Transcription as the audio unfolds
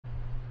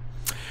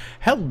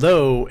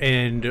Hello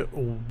and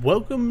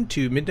welcome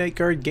to Midnight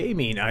Guard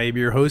Gaming. I am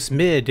your host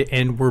Mid,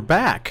 and we're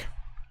back.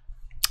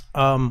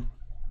 You're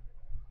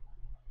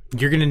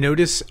gonna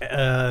notice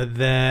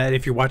that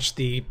if you watch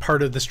the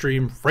part of the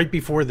stream right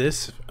before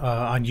this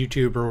on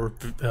YouTube or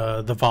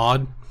the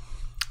VOD,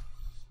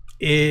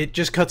 it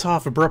just cuts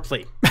off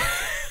abruptly.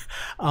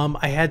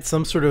 I had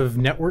some sort of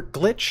network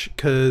glitch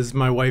because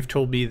my wife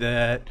told me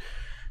that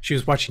she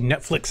was watching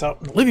Netflix out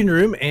in the living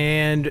room,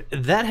 and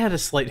that had a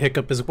slight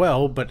hiccup as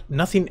well, but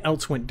nothing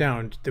else went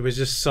down. There was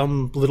just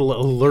some little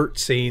alert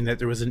saying that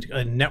there was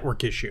a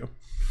network issue.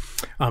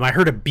 I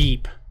heard a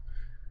beep,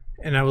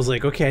 and I was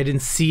like, okay, I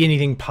didn't see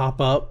anything pop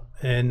up,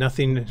 and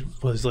nothing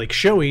was like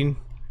showing.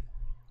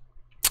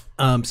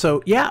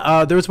 So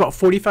yeah, there was about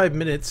 45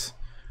 minutes,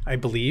 I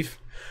believe,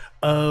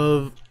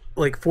 of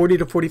like 40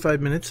 to 45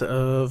 minutes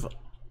of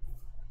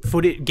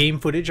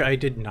game footage I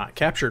did not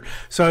capture.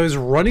 So I was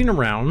running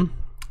around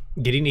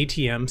getting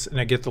ATMs,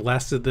 and I get the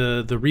last of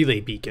the relay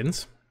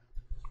beacons.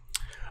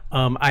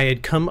 I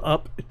had come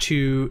up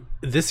to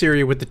this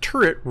area with the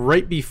turret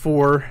right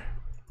before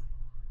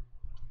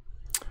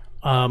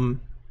the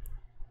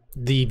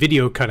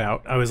video cut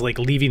out. I was like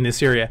leaving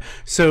this area.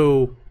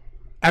 So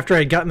after I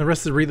had gotten the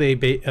rest of the relay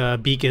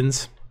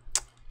beacons,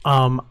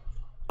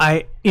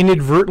 I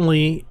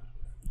inadvertently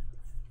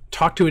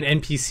talked to an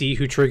NPC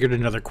who triggered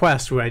another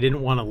quest who I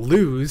didn't want to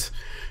lose.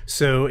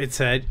 So it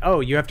said, oh,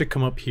 you have to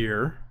come up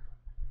here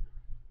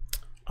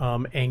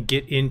and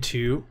get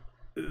into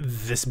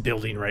this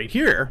building right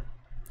here.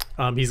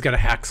 He's got to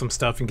hack some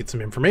stuff and get some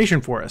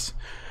information for us.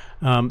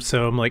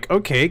 So I'm like,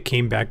 okay,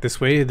 came back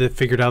this way.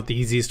 Figured out the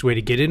easiest way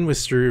to get in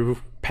was through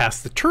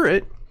past the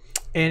turret.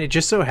 And it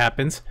just so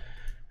happens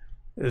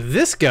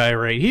this guy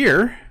right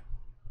here,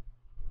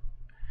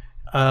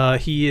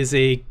 he is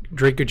a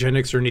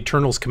Dracogenics or an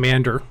Eternals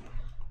commander,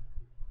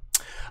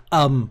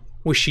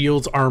 with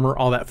shields, armor,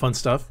 all that fun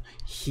stuff.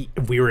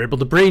 We were able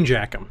to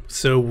brainjack him,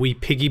 so we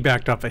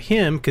piggybacked off of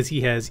him because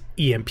he has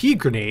EMP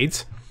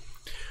grenades.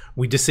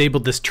 We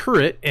disabled this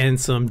turret and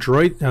some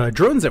drones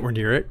that were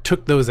near it,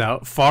 took those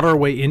out, fought our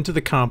way into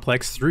the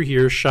complex through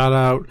here, shot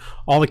out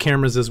all the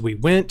cameras as we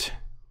went.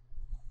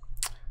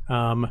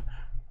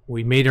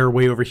 We made our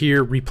way over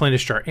here,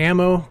 replenished our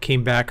ammo,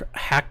 came back,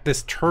 hacked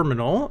this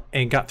terminal,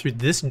 and got through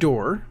this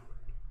door,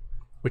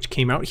 which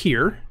came out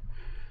here.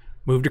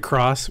 Moved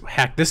across,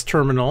 hacked this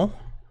terminal.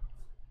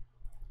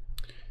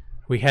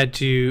 We had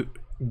to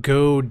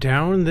go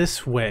down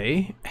this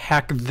way,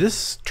 hack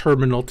this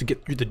terminal to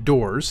get through the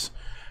doors.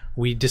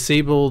 We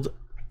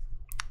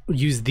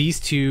used these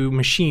two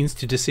machines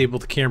to disable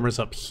the cameras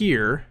up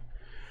here.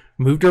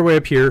 Moved our way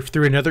up here,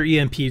 threw another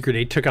EMP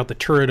grenade, took out the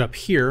turret up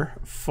here,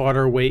 fought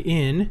our way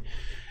in,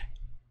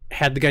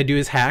 had the guy do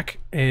his hack,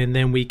 and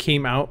then we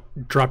came out,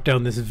 dropped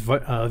down this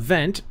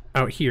vent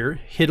out here,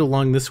 hid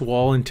along this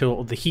wall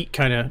until the heat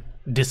kind of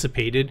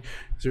dissipated.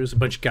 There was a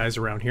bunch of guys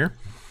around here.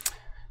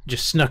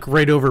 Just snuck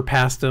right over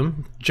past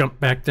them, jumped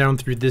back down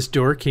through this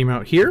door, came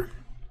out here.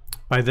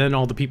 By then,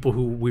 all the people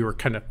who we were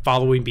kind of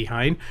following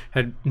behind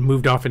had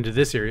moved off into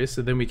this area,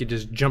 so then we could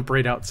just jump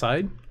right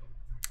outside,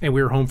 and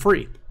we were home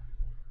free.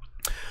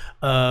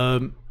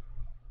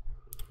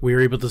 We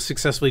were able to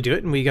successfully do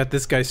it, and we got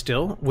this guy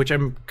still, which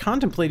I'm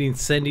contemplating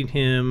sending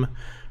him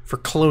for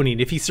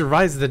cloning if he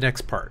survives the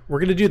next part. We're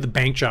going to do the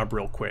bank job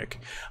real quick.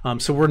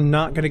 So we're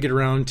not going to get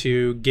around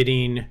to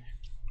getting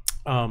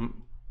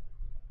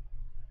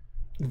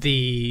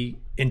the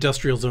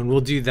industrial zone. We'll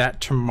do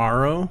that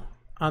tomorrow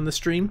on the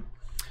stream,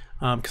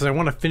 because I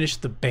want to finish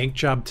the bank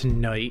job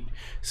tonight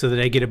so that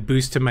I get a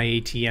boost to my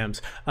ATMs.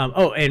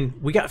 Oh, and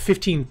we got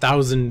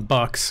 15,000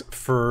 bucks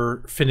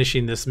for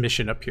finishing this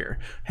mission up here.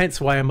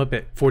 Hence why I'm up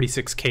at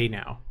 46K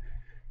now.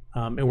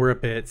 And we're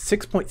up at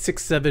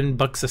 6.67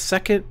 bucks a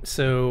second.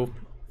 So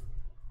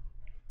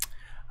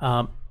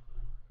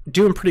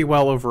doing pretty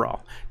well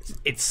overall.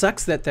 It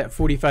sucks that that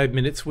 45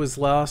 minutes was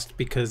lost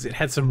because it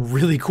had some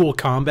really cool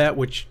combat,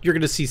 which you're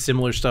going to see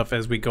similar stuff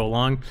as we go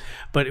along.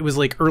 But it was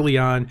like early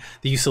on,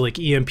 the use of like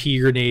EMP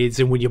grenades,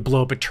 and when you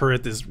blow up a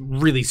turret, this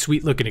really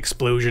sweet looking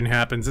explosion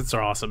happens. It's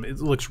awesome. It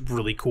looks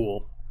really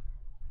cool.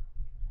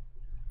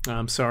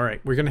 So all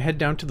right, we're going to head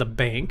down to the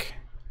bank,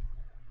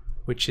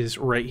 which is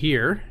right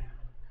here.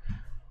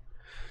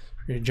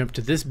 We're going to jump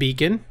to this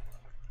beacon.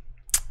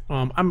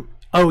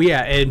 Oh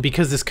yeah, and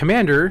because this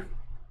commander,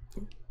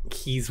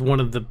 he's one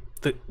of the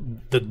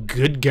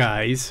good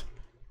guys,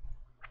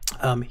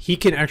 he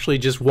can actually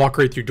just walk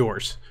right through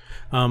doors.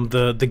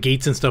 The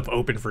gates and stuff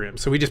open for him,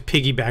 so we just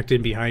piggybacked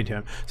in behind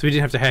him, so we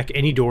didn't have to hack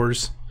any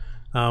doors.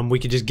 We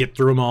could just get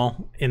through them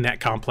all in that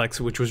complex,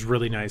 which was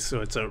really nice.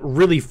 So it's a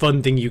really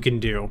fun thing you can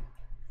do.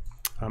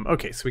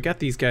 Okay, so we got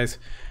these guys.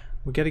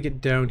 We got to get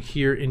down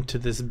here into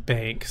this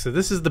bank. So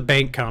this is the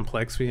bank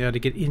complex. We got to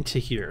get into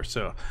here.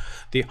 So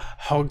the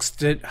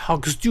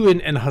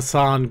Hogstuen and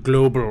Hassan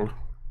Global.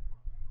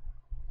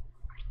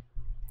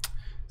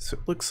 So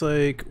it looks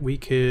like we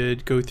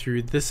could go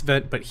through this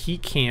vent, but he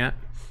can't.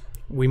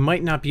 We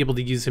might not be able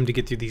to use him to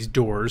get through these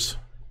doors.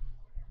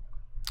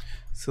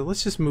 So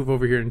let's just move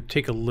over here and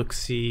take a look,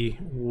 see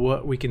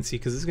what we can see,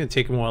 because it's going to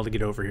take a while to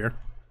get over here.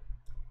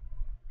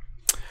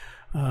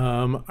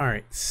 All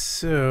right,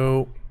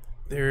 so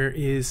there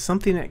is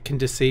something that can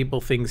disable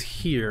things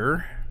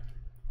here.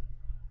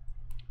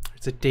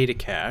 It's a data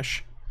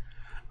cache.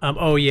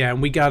 Oh yeah,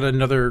 and we got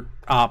another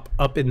op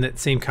up in that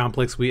same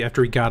complex.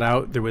 After we got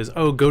out, there was,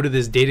 oh, go to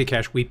this data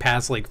cache. We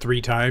passed like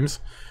 3 times,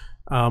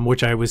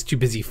 which I was too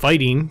busy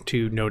fighting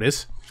to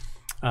notice.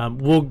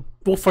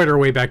 We'll fight our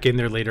way back in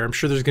there later. I'm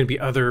sure there's going to be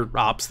other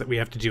ops that we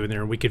have to do in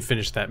there, and we can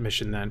finish that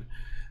mission then.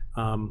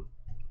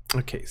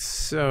 Okay,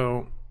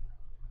 so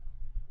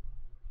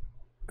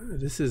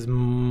this is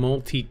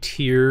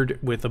multi-tiered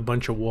with a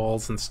bunch of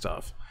walls and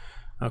stuff.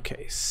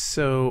 Okay,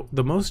 so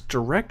the most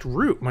direct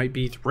route might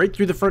be right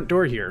through the front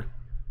door here.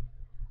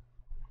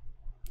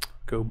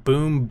 Go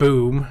boom,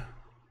 boom,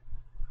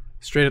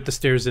 straight up the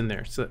stairs in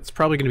there. So that's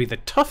probably going to be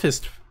the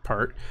toughest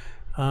part.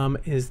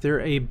 Is there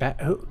a back?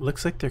 Oh,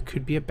 looks like there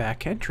could be a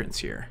back entrance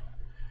here.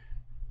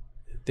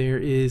 There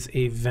is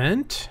a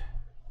vent.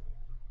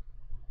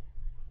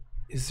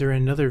 Is there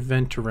another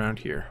vent around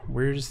here?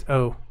 Where's,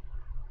 oh,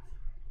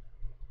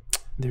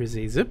 there's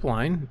a zip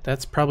line.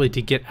 That's probably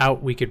to get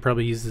out. We could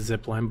probably use the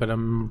zip line, but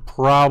I'm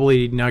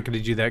probably not going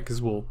to do that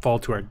because we'll fall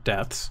to our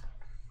deaths.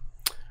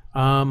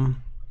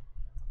 I'm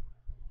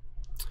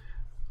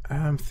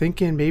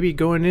thinking maybe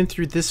going in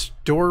through this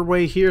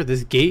doorway here,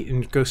 this gate,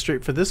 and go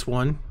straight for this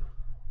one.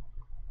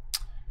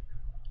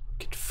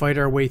 Could fight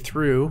our way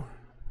through.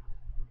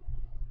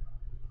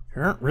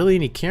 There aren't really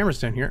any cameras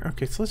down here.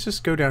 Okay, so let's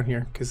just go down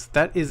here because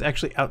that is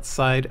actually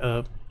outside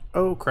of,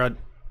 oh crud.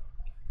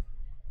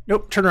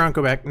 Nope, turn around,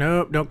 go back.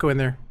 Nope, don't go in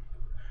there.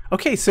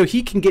 Okay, so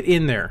he can get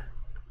in there.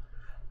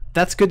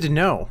 That's good to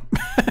know.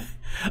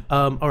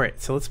 All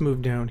right, so let's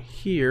move down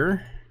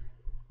here.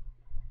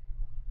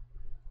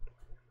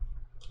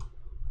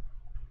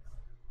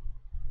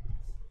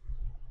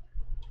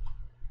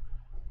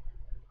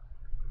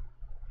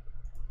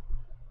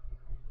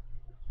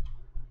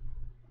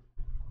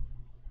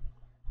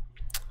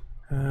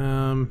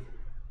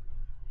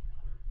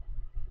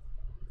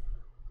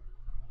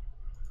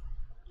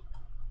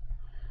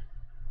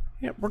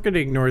 Yeah, we're going to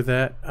ignore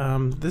that.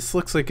 This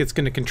looks like it's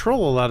going to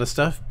control a lot of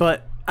stuff,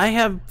 but I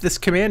have this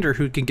commander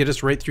who can get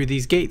us right through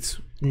these gates.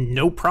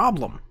 No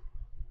problem.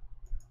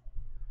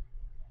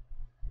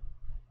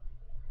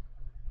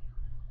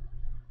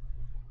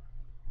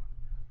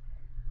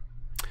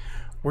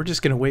 We're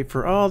just going to wait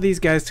for all these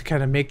guys to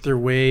kind of make their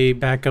way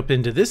back up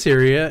into this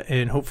area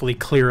and hopefully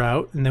clear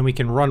out, and then we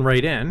can run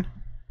right in.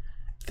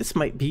 This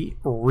might be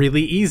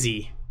really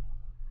easy.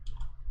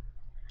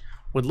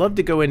 Would love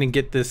to go in and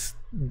get this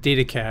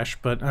data cache,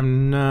 but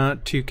I'm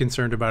not too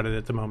concerned about it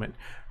at the moment.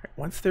 All right,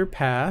 once they're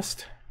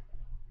past,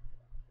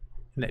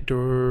 and that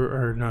door,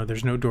 or no,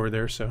 there's no door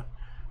there, so. All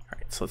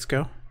right, so let's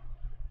go.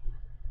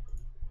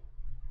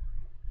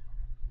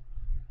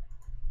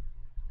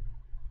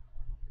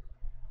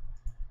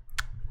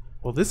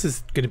 Well, this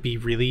is going to be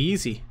really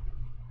easy.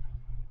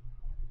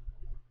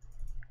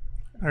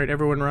 All right,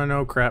 everyone run.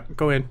 Oh, crap.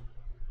 Go in.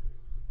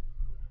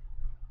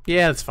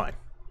 Yeah, that's fine.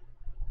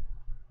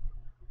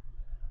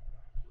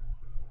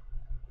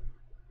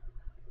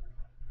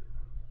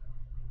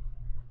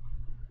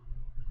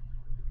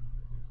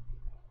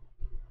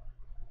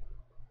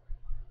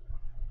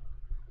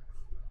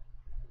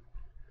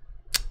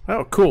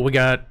 Oh, cool. We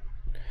got...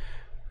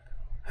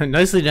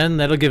 Nicely done.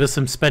 That'll give us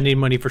some spending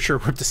money for sure.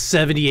 We're up to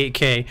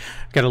 78k.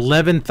 Got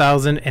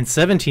 11,000 and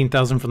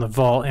 17,000 from the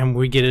vault, and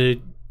we get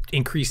a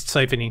increased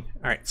siphoning.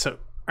 All right, so, all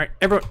right,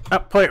 everyone,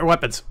 up, pull out your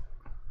weapons.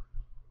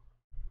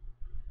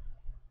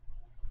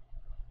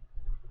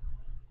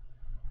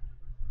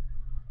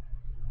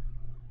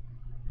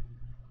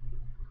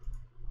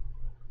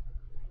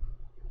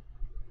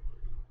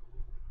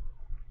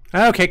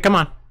 Okay, come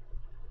on.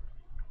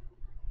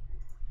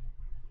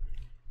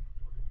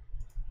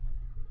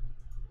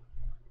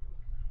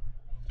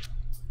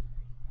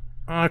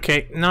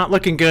 Okay, not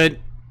looking good.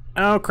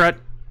 Oh, crud.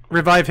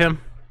 Revive him.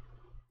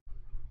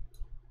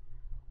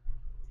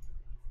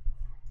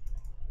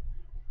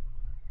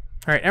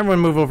 Alright, everyone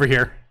move over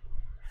here.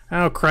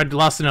 Oh, crud.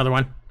 Lost another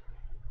one.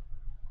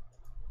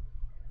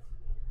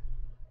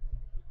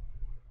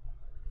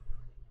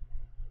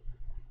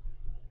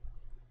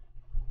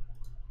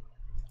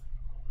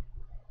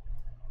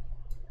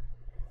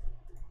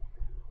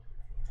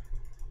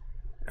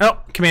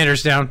 Oh,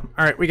 commander's down.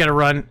 Alright, we gotta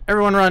run.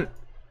 Everyone run.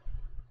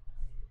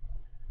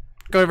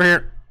 Go over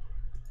here.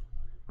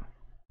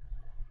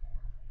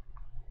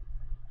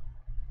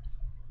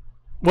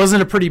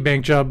 Wasn't a pretty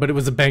bank job, but it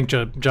was a bank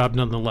job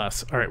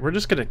nonetheless. All right, we're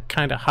just going to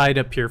kind of hide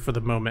up here for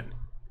the moment.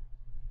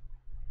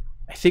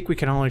 I think we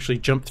can all actually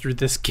jump through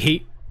this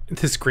gate,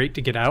 this grate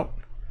to get out.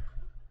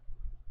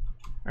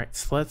 All right,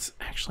 so let's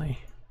actually...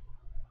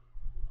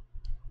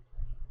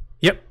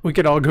 Yep, we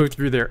could all go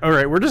through there. All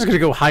right, we're just going to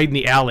go hide in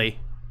the alley.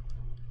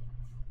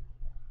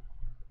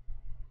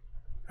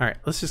 All right,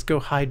 let's just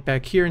go hide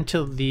back here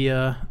until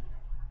the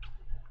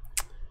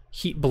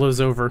heat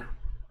blows over.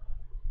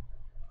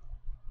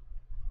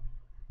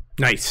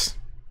 Nice.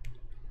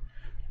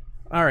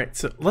 All right,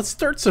 so let's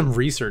start some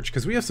research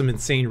because we have some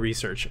insane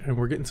research and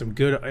we're getting some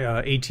good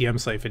ATM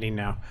siphoning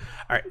now.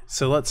 All right,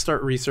 so let's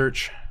start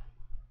research.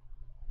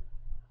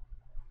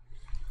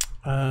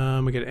 We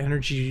got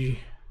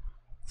energy,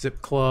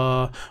 zip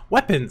claw,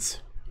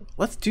 weapons.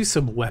 Let's do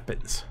some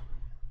weapons.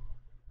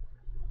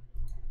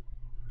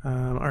 All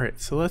right,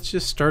 so let's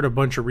just start a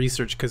bunch of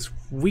research because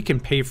we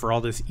can pay for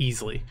all this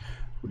easily.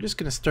 We're just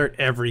gonna start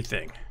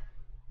everything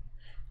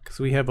because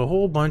we have a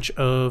whole bunch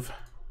of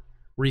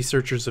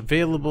researchers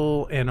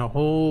available and a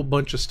whole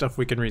bunch of stuff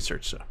we can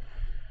research. So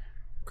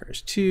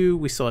requires 2,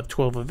 we still have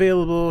 12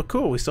 available.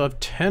 Cool, we still have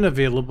 10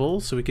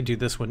 available, so we could do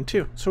this one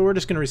too. So we're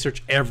just gonna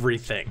research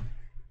everything.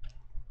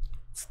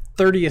 It's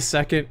 30 a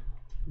second,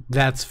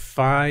 that's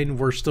fine.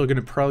 We're still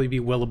gonna probably be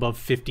well above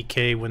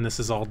 50K when this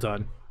is all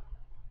done.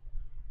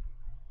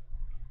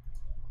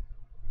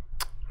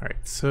 All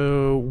right,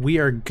 so we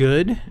are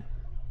good.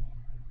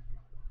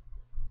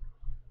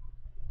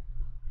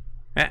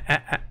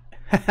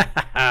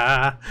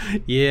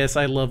 Yes,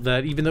 I love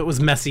that. Even though it was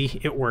messy,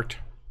 it worked.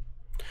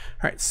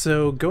 All right,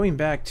 so going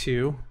back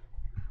to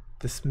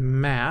this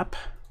map,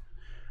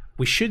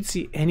 we should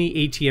see any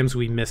ATMs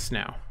we missed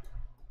now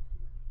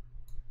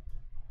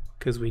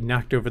because we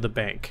knocked over the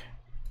bank.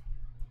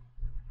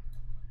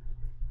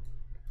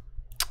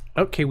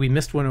 Okay, we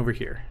missed one over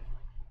here.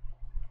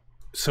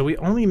 So we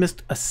only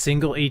missed a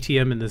single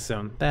ATM in this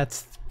zone.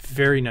 That's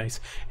very nice.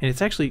 And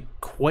it's actually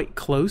quite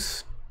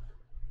close.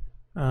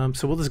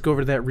 So we'll just go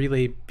over to that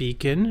relay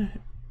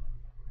beacon,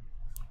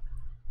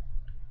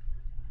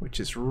 which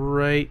is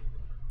right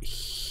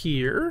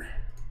here.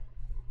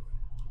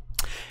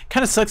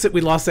 Kind of sucks that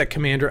we lost that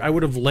commander. I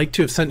would have liked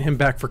to have sent him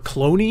back for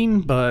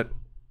cloning, but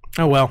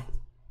oh well.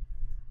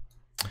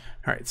 All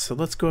right, so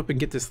let's go up and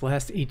get this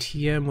last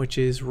ATM, which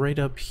is right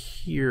up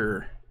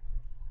here.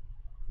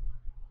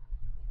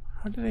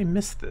 How did I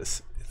miss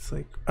this? It's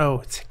like, oh,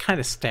 it's kind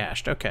of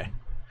stashed. Okay.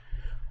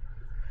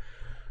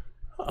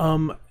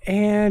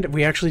 And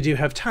we actually do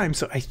have time,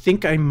 so I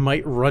think I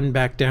might run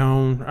back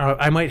down.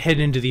 I might head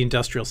into the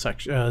industrial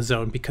section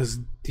zone because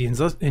the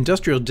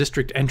industrial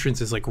district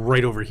entrance is like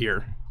right over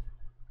here.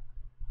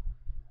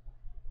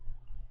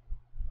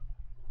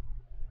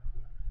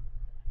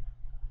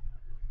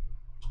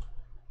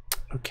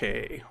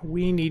 Okay,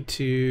 we need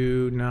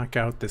to knock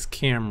out this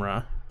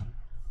camera.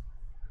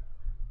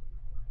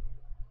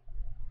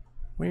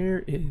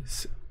 Where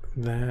is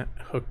that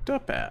hooked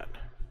up at?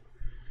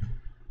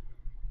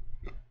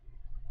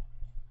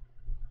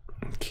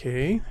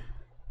 Okay.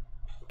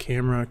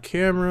 Camera.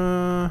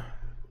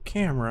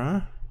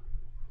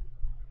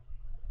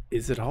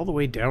 Is it all the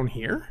way down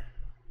here?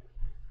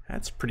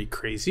 That's pretty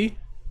crazy.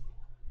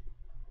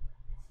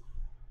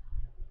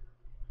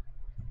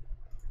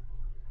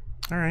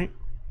 All right,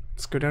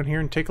 let's go down here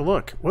and take a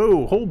look.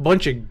 Whoa, whole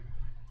bunch of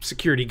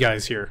security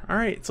guys here. All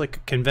right, it's like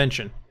a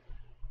convention.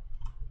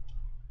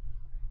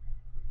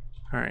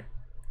 All right.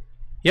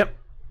 Yep.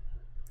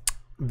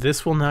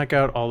 This will knock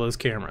out all those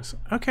cameras.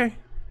 Okay.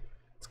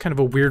 It's kind of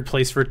a weird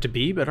place for it to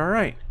be, but all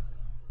right.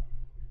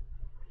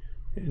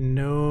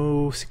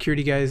 No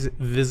security guys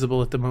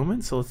visible at the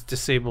moment, so let's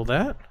disable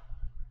that.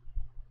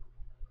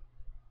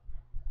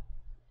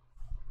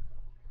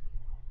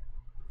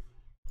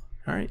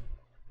 All right.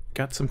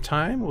 Got some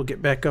time. We'll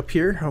get back up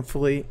here,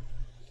 hopefully.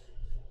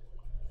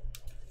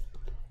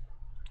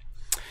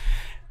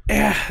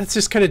 Yeah, it's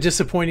just kind of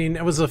disappointing.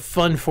 It was a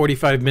fun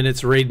 45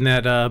 minutes raiding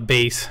that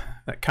base,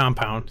 that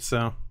compound,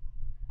 so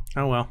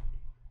oh well.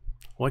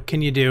 What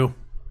can you do?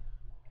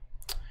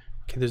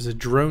 Okay, there's a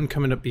drone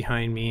coming up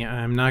behind me.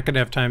 I'm not gonna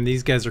have time.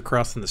 These guys are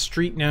crossing the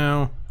street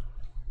now.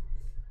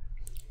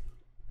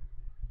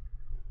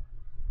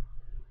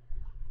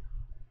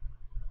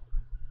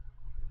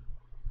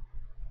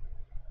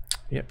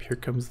 Yep, here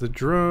comes the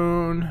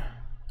drone.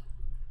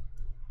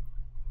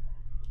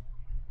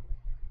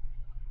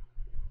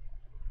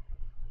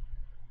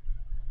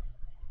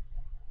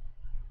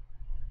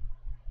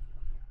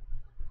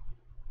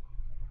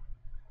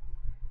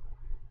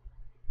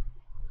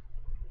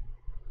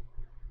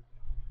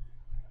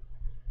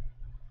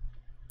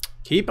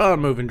 Keep on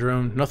moving,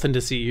 drone. Nothing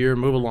to see here.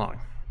 Move along.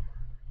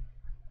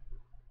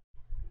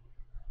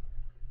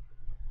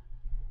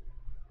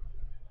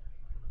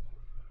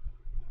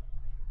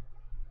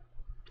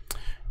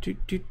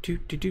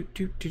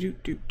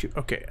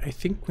 Okay, I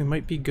think we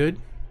might be good.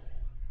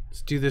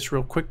 Let's do this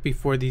real quick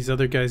before these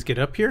other guys get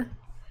up here.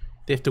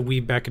 They have to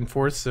weave back and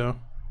forth, so.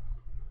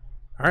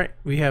 All right,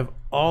 we have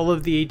all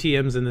of the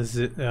ATMs in this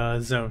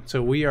zone.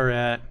 So we are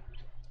at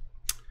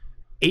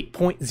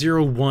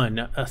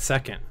 8.01 a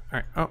second. All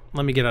right, oh,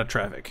 let me get out of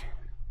traffic.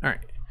 All right,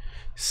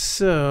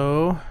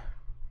 so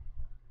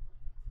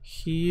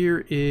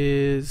here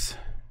is,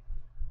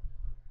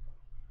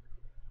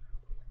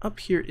 up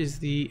here is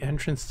the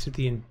entrance to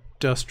the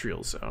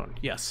industrial zone.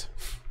 Yes,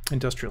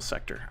 industrial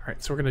sector. All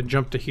right, so we're gonna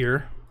jump to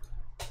here.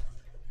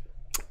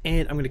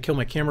 And I'm gonna kill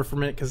my camera for a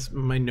minute because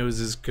my nose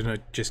is gonna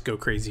just go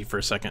crazy for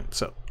a second.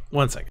 So,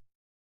 1 second.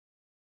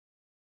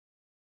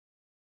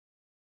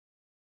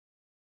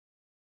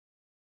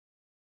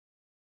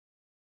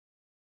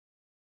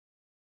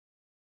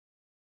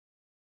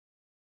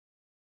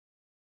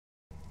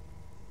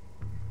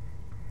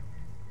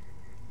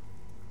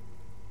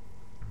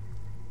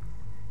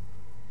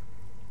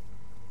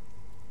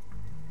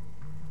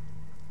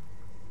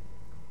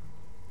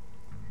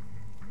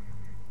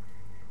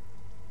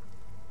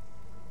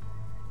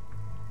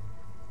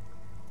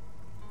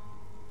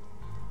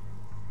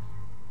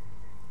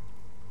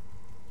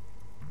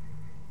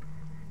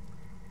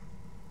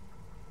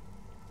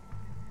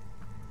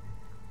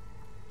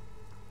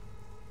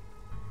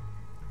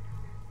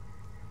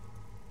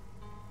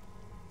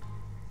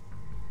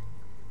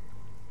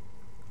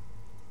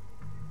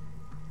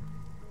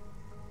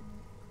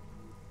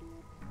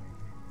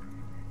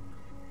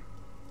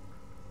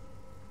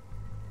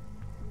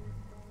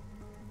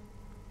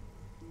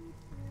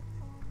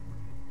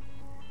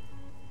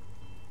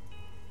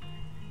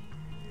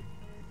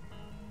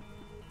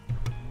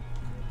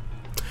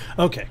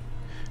 Okay.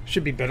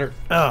 Should be better.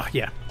 Oh,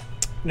 yeah.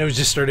 Nose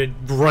just started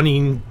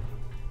running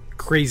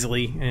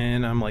crazily,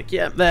 and I'm like,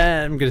 yeah,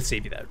 I'm going to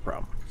save you that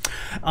problem.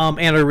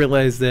 And I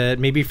realized that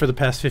maybe for the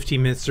past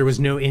 15 minutes there was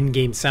no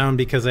in-game sound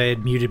because I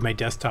had muted my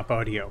desktop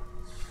audio.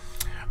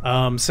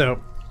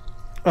 So,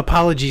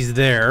 apologies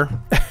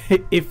there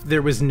if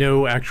there was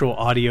no actual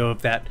audio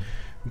of that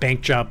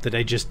bank job that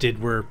I just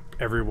did where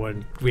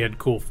we had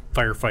cool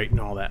firefight and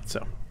all that,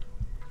 so.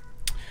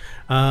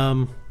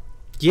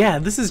 Yeah,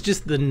 this is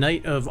just the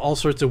night of all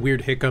sorts of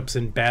weird hiccups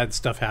and bad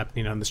stuff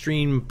happening on the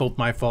stream, both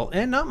my fault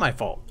and not my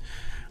fault.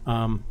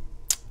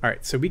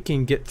 Alright, so we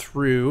can get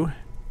through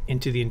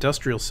into the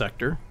industrial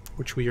sector,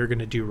 which we are going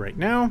to do right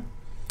now.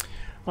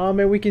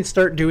 And we can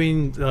start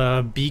doing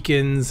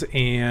beacons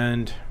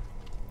and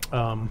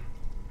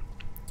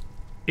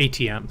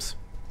ATMs.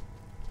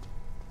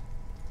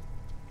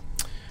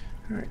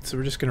 Alright, so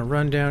we're just going to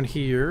run down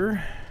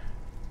here.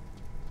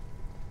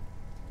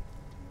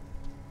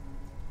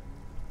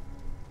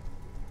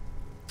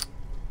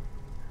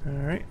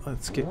 Alright,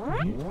 let's get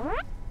here.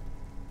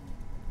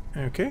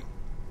 Okay.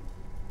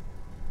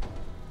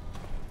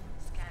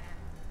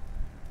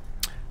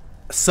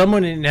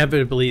 Someone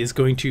inevitably is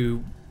going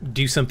to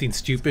do something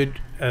stupid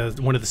as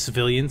one of the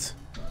civilians.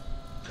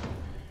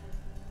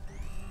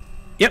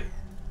 Yep.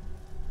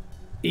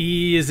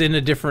 He is in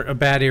a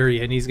bad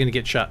area and he's going to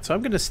get shot. So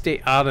I'm going to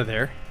stay out of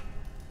there.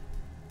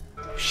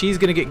 She's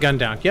going to get gunned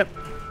down. Yep.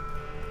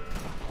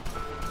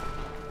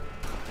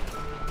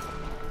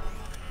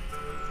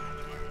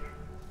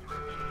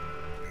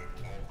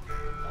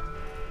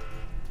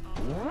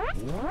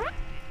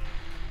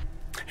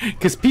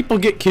 Because people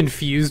get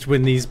confused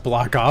when these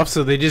block off,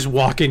 so they just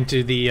walk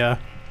into the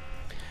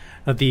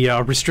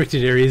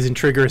restricted areas and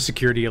trigger a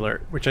security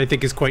alert, which I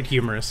think is quite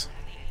humorous.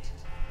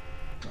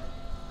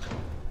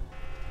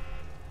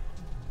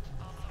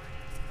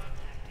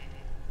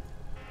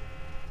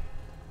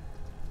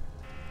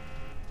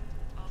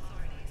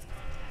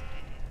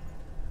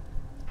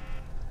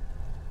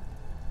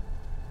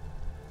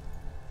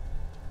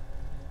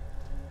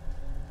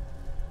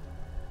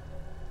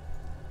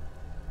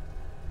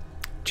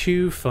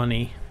 Too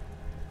funny.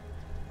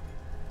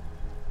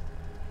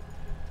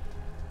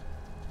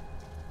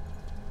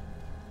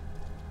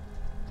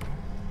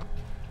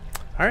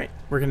 Alright,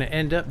 we're going to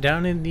end up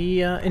down in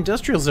the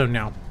industrial zone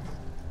now.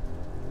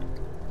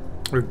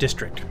 Or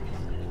district.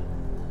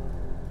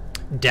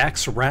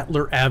 Dax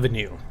Rattler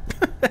Avenue.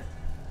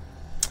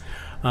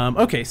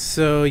 Okay,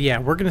 so yeah,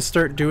 we're going to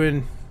start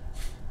doing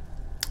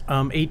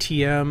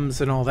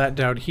ATMs and all that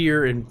down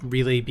here and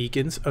relay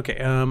beacons. Okay,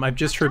 I've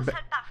just heard back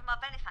from our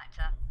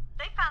benefactor.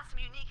 They found some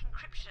unique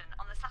encryption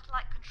on the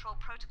satellite control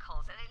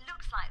protocols, and it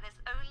looks like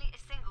there's only a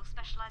single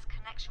specialized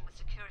connection with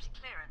security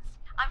clearance.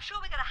 I'm sure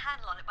we get a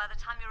handle on it by the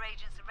time your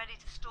agents are ready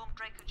to storm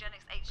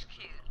Dracogenics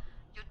HQ.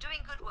 You're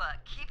doing good work.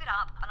 Keep it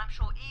up, and I'm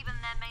sure even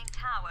their main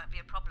tower won't be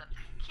a problem.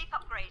 Keep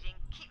upgrading,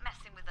 keep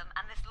messing with them,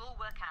 and this will all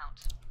work out.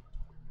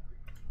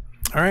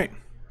 Alright.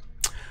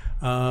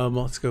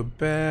 Let's go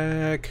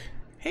back.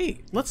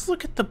 Hey, let's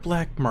look at the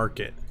black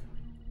market.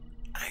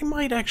 I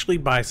might actually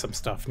buy some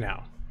stuff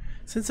now,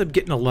 since I'm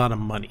getting a lot of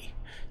money.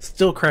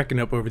 Still cracking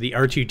up over the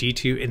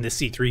R2-D2 and the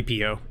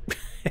C-3PO.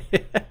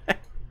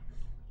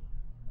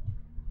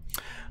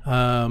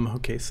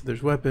 Okay, so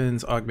there's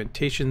weapons,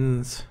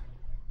 augmentations,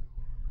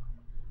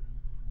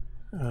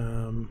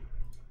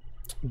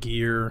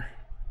 gear.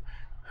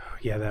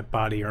 Yeah, that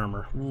body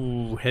armor.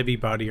 Ooh, heavy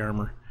body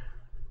armor.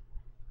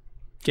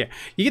 Yeah,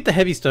 you get the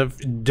heavy stuff,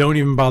 don't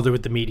even bother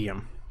with the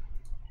medium.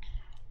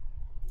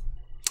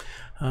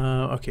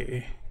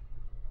 Okay.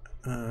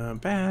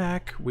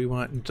 Back, we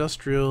want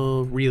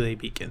industrial relay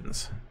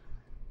beacons.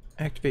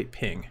 Activate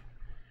ping.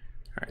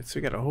 Alright, so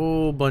we got a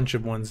whole bunch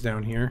of ones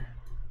down here.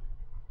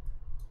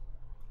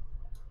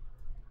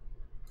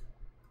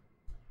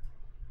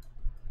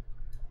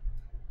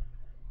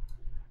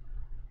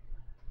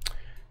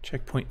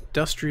 Checkpoint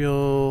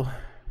industrial.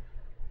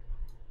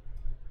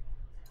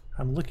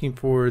 I'm looking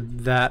for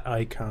that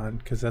icon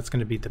because that's going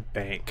to be the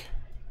bank.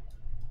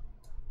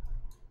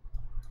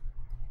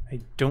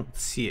 I don't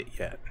see it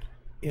yet.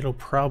 It'll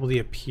probably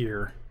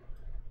appear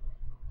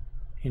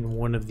in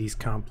one of these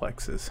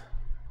complexes.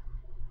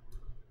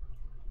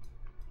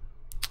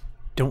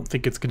 Don't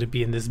think it's going to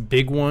be in this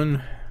big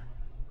one.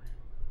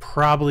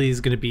 Probably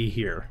is going to be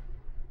here.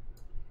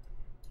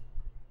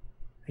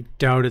 I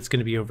doubt it's going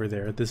to be over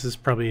there. This is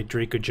probably a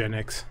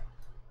Dracogenics.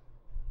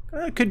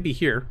 It could be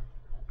here.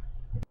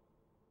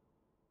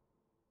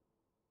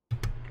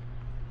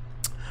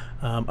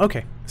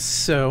 Okay,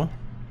 so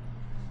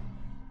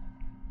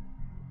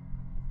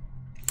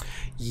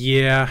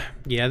yeah,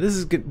 this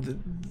is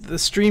good. The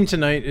stream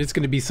tonight is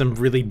going to be some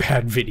really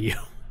bad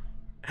video.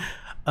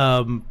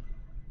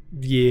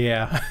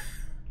 Yeah,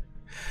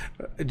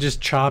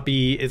 just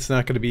choppy. It's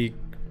not going to be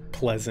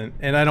pleasant,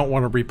 and I don't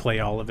want to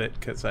replay all of it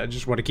because I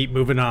just want to keep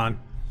moving on.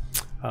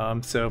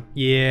 So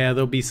yeah,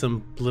 there'll be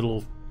some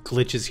little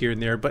glitches here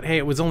and there, but hey,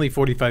 it was only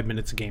 45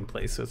 minutes of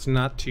gameplay, so it's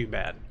not too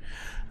bad.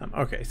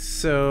 Okay,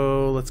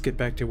 so let's get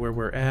back to where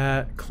we're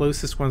at.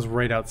 Closest one's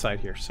right outside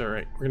here. So, all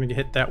right, we're gonna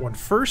hit that one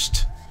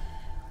first.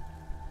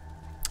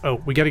 Oh,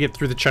 we got to get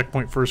through the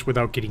checkpoint first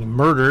without getting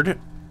murdered.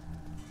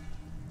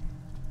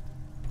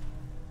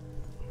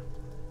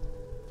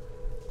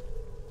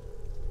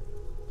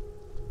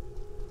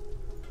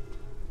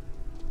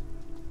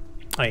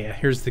 Oh yeah,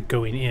 here's the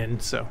going in,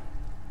 so.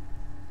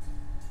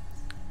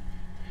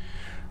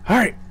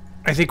 Alright,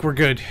 I think we're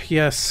good,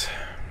 yes.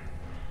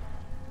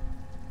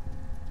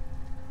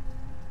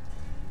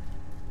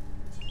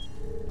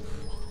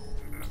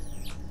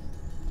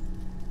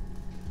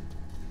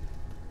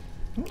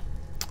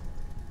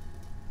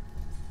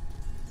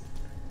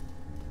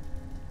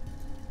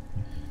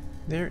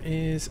 There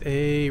is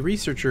a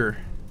researcher.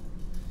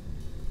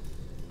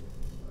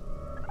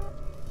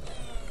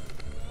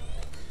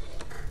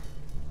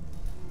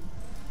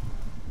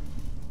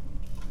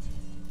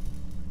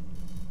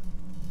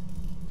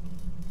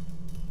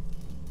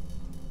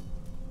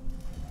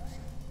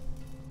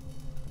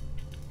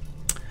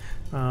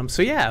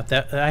 So yeah,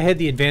 I had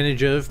the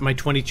advantage of my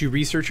 22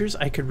 researchers.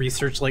 I could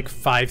research like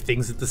 5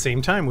 things at the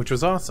same time, which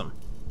was awesome.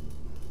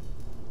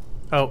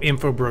 Oh,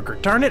 info broker.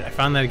 Darn it, I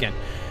found that again.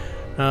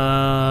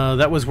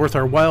 That was worth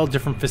our while.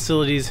 Different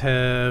facilities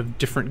have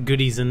different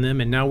goodies in them,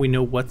 and now we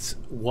know what's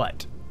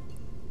what.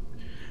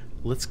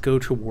 Let's go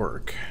to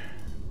work.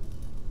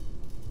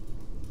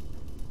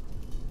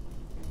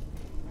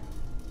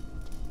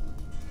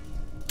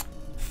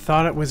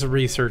 Thought it was a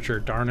researcher,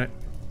 darn it.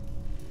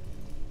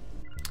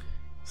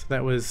 So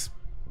that was,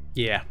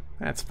 yeah,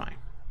 that's fine.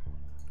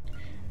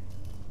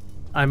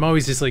 I'm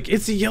always just like,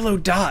 it's a yellow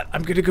dot.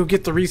 I'm gonna go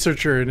get the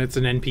researcher, and it's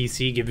an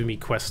NPC giving me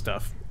quest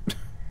stuff.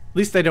 At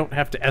least I don't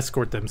have to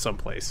escort them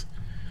someplace.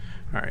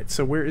 Alright,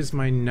 so where is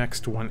my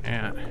next one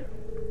at?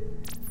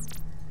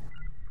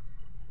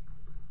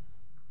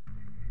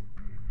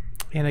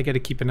 And I gotta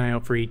keep an eye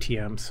out for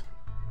ATMs.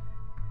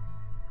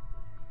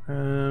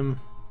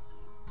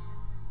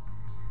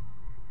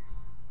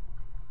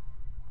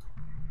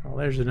 Well,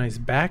 there's a nice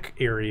back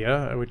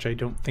area, which I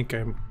don't think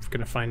I'm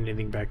gonna find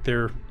anything back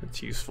there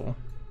that's useful.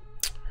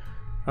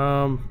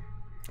 I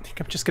think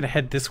I'm just gonna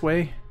head this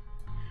way,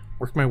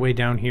 work my way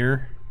down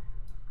here.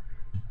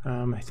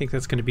 I think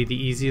that's gonna be the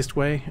easiest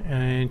way,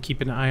 and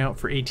keep an eye out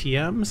for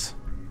ATMs.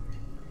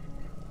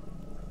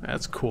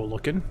 That's cool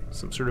looking.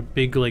 Some sort of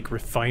big, like,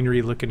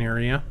 refinery looking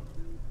area.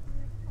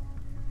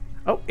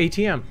 Oh,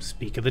 ATM.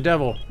 Speak of the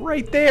devil.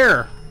 Right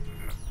there!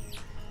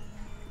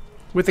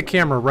 With the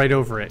camera right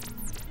over it.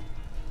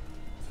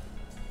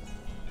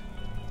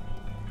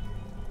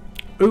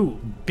 Ooh,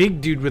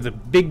 big dude with a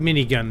big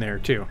minigun there,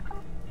 too.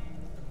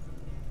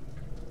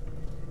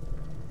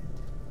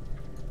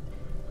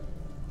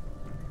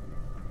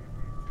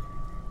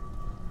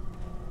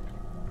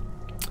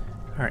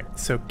 Alright,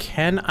 so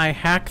can I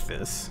hack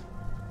this?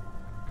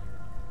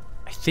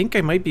 I think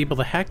I might be able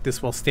to hack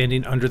this while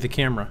standing under the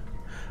camera.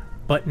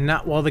 But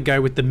not while the guy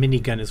with the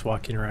minigun is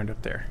walking around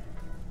up there.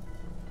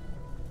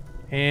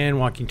 And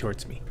walking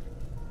towards me.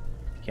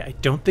 Yeah, I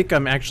don't think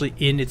I'm actually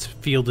in its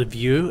field of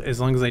view as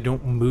long as I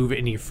don't move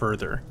any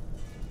further.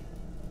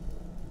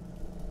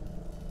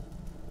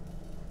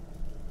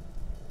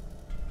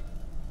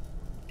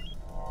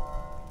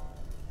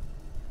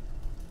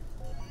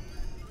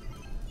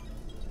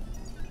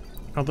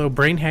 Although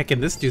brain hacking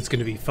this dude's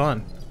gonna be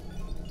fun.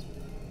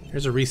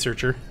 Here's a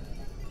researcher.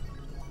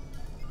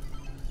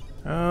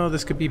 Oh,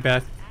 this could be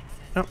bad.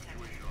 Oh.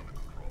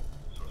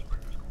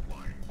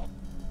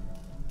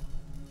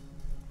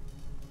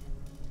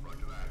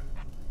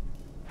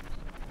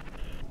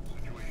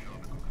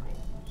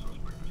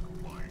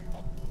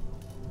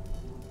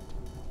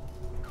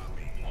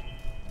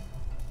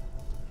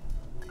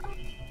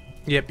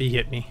 Yep, he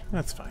hit me.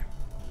 That's fine.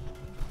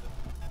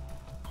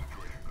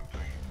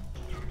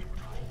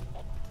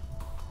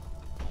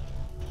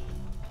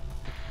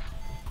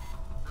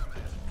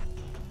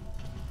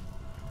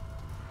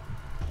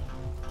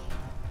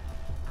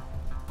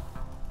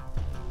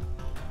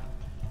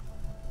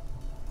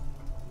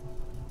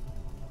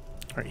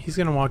 Alright, he's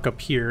gonna walk up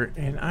here,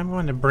 and I'm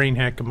going to brain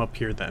hack him up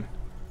here then.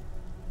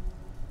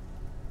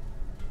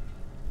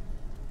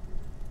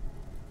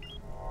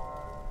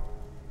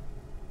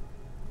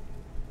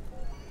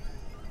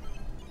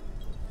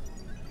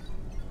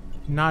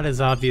 Not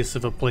as obvious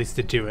of a place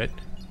to do it.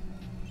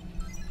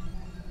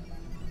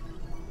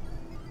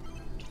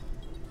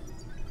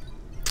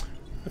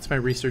 What's my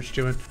research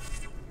doing?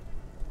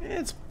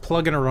 It's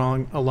plugging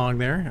along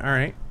there.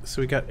 Alright,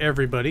 so we got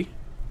everybody.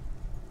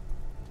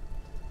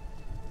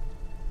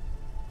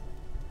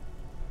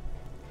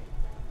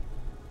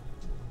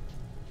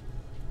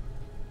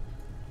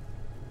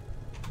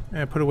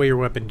 Put away your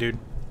weapon, dude.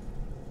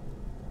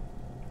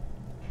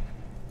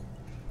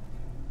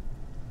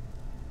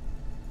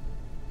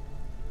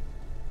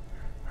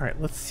 Alright,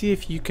 let's see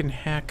if you can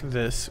hack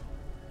this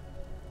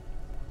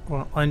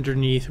well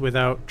underneath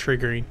without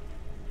triggering.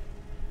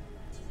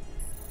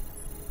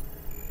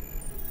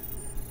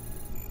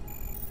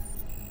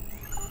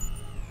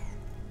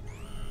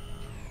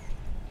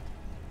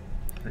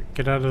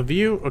 Get out of the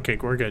view. Okay,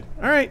 we're good.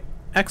 Alright,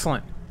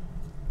 excellent.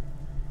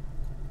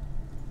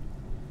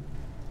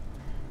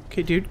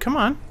 Okay, dude, come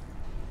on.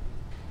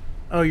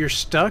 Oh, you're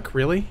stuck?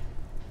 Really?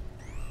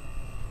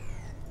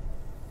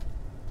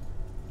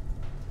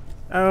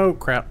 Oh,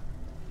 crap.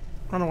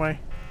 Run away.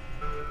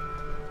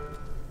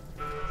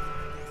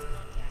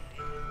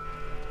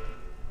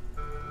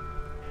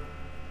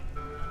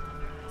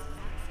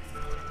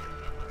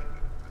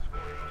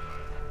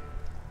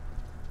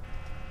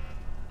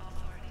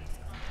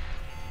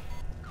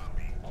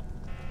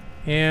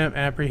 Yeah,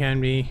 apprehend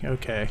me.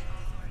 Okay.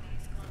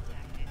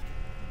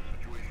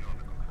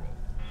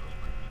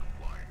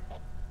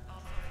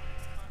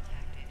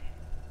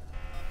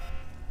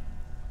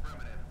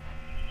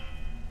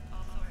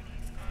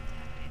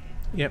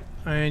 Yep,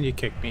 and you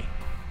kicked me.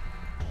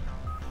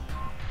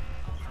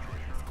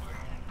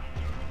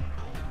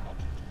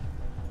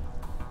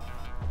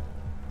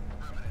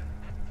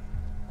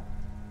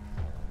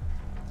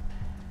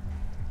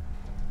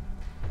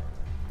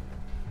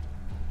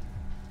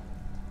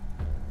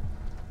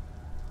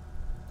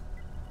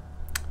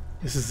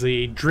 This is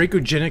the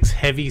Dracogenics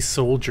Heavy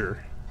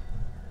Soldier.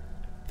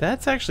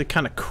 That's actually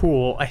kind of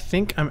cool. I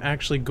think I'm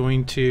actually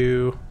going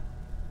to...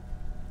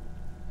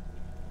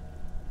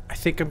 I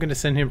think I'm going to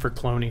send him for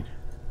cloning.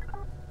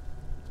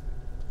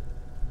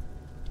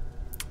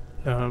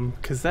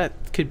 Because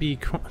that could be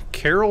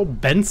Carol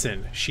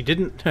Benson. She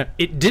didn't...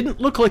 It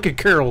didn't look like a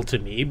Carol to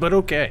me, but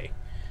okay.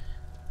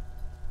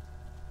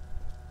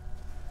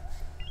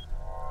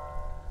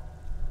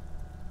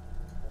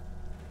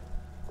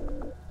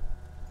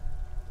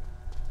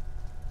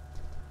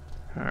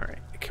 Alright,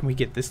 can we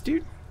get this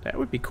dude? That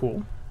would be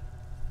cool.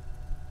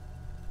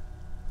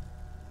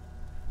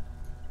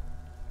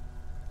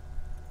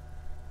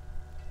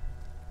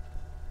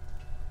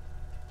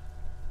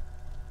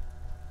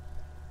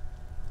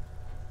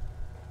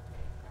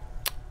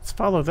 Let's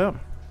follow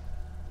them.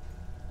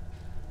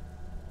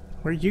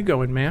 Where are you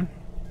going, man?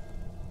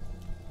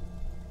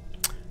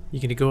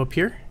 You gonna go up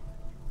here?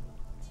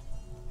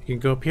 You can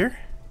go up here?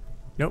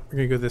 Nope, we're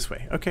gonna go this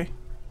way. Okay.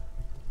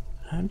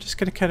 I'm just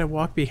gonna kind of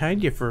walk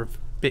behind you for a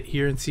bit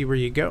here and see where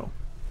you go.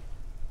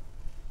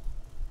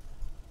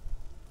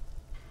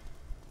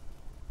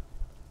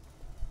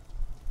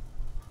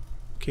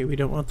 Okay, we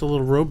don't want the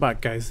little robot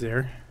guys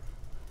there.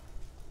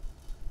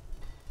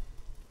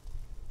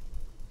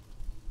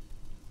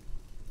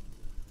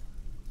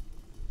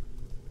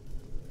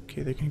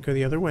 Okay, they're gonna go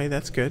the other way,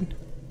 that's good.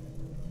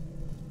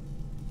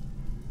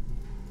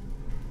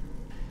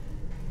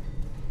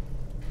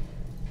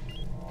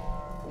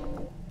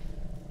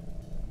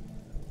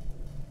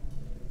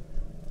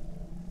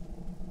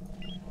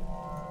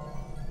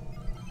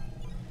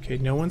 Okay,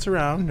 no one's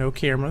around, no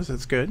cameras,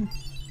 that's good.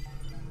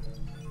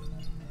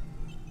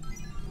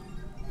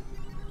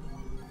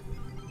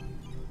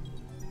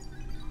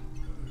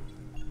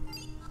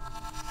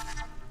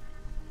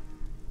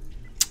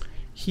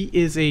 He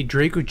is a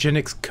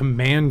Dracogenics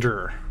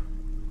commander.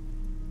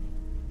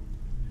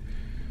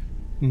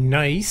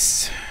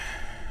 Nice.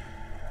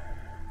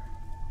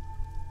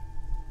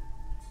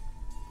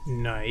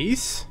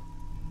 Nice.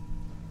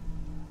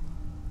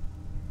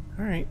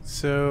 Alright,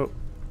 so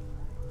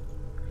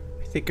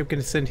I think I'm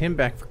going to send him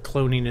back for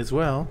cloning as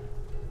well.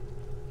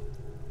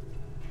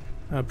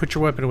 Put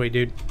your weapon away,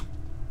 dude.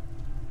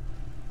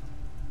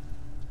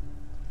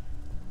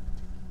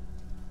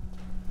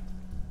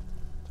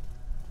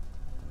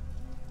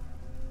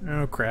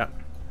 Oh, crap.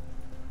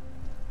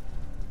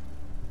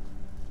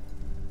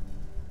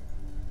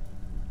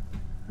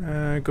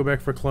 Go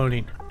back for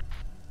cloning.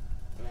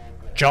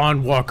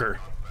 John Walker.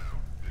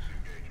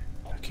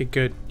 Okay,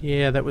 good.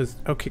 Yeah, that was...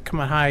 Okay, come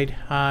on, hide.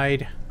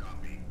 Hide.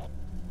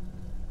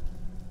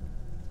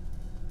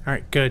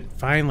 Alright, good.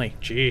 Finally.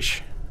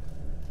 Jeesh.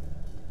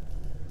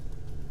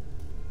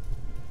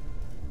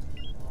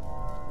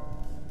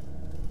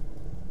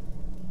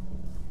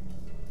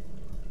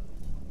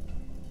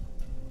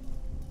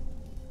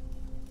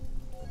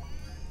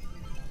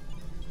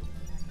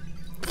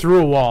 Through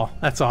a wall.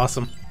 That's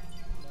awesome.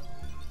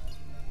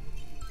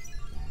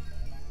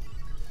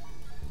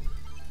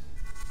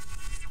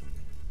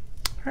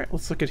 Alright,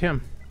 let's look at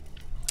him.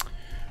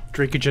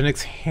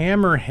 Dracogenics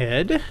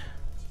Hammerhead.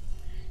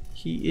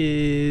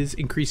 He is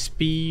increased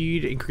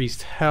speed,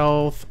 increased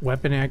health,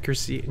 weapon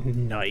accuracy.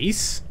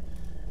 Nice.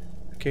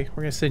 Okay,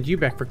 we're going to send you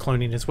back for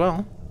cloning as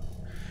well.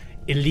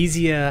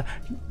 Elysia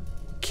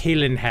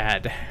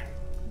Kalenhad.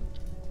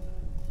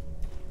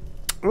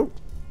 Oh.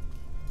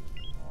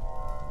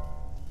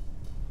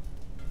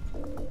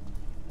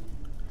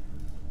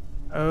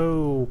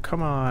 Oh,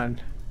 come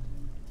on.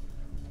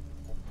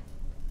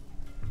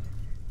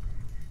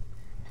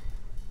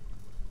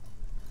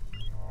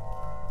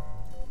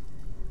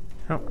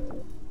 Oh.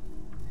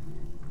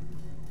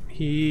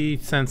 He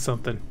sensed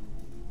something.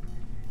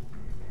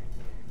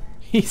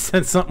 He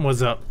said something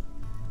was up.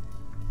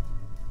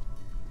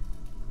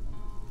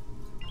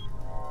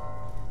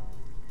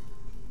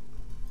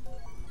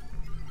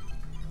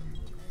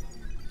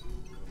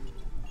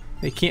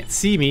 They can't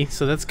see me,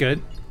 so that's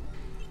good.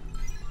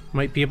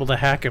 Might be able to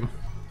hack him.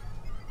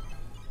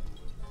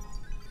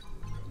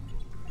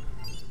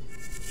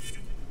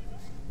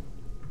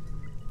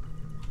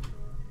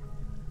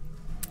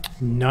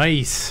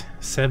 Nice.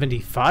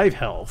 75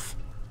 health.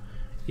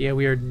 Yeah,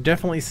 we are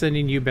definitely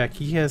sending you back.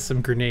 He has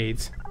some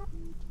grenades.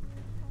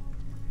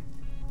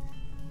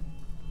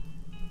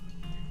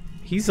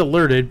 He's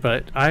alerted,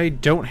 but I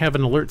don't have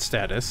an alert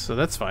status, so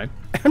that's fine.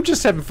 I'm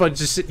just having fun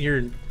just sitting here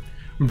and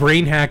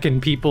brain jacking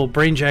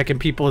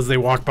people as they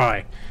walk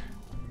by.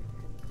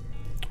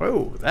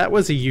 Oh, that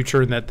was a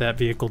U-turn that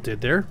vehicle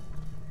did there.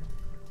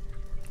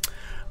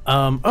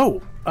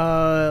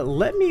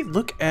 Let me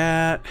look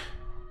at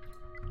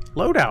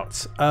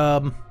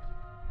loadouts.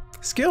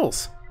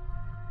 Skills.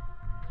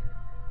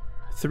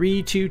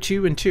 3, 2,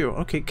 2, and 2.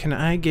 Okay, can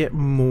I get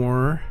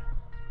more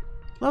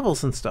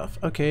levels and stuff?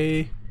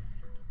 Okay.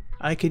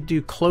 I could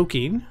do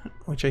cloaking,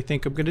 which I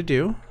think I'm gonna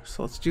do.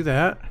 So let's do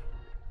that.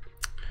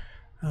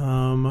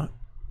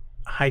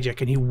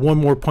 Hijack. I need one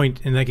more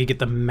point and I could get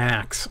the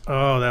max.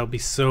 Oh, that would be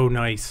so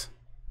nice.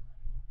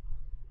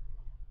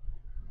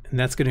 And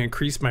that's gonna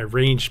increase my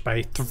range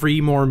by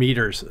 3 more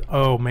meters.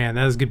 Oh man,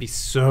 that is gonna be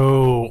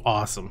so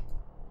awesome.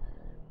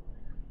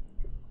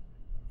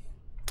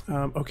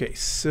 Okay,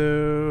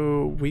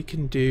 so we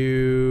can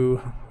do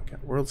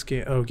got world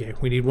scan. Okay,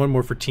 we need one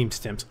more for team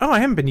stims. Oh, I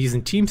haven't been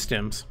using team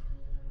stims.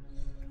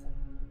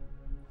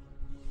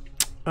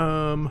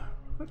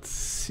 Let's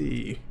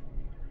see.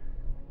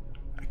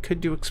 I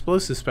could do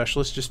explosive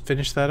specialist, just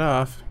finish that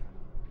off.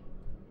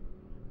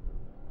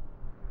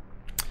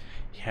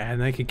 Yeah,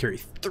 and I can carry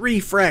 3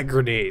 frag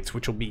grenades,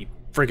 which will be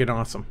friggin'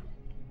 awesome.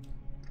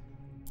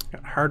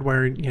 Got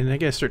hardwiring, and I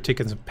gotta start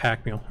taking some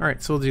pack meal.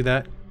 Alright, so we'll do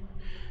that.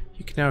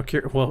 You can now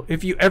carry, well,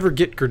 if you ever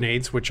get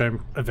grenades, which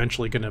I'm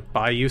eventually gonna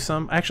buy you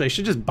some. Actually, I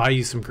should just buy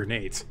you some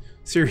grenades.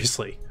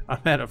 Seriously,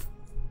 I'm out of,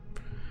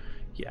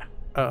 yeah.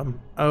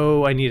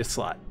 Oh, I need a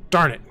slot.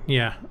 Darn it.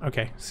 Yeah,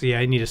 okay. So yeah,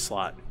 I need a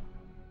slot.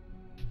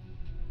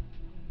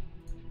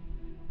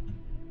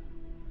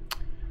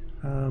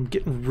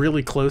 Getting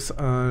really close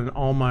on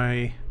all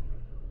my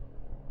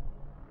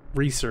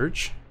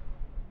research.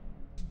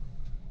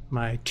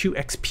 My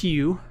 2x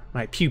pew,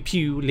 my pew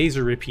pew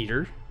laser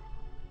repeater.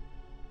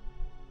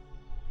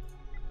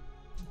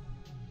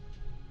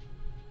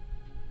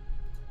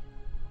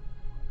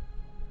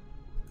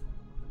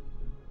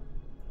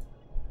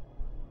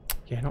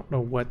 Yeah, I don't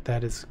know what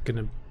that is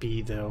gonna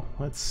be though.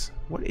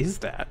 What is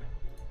that?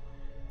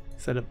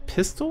 Is that a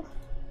pistol?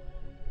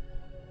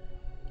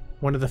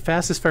 One of the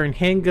fastest firing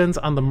handguns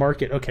on the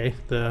market. Okay,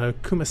 the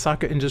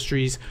Kumasaka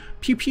Industries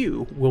Pew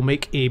Pew will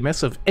make a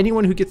mess of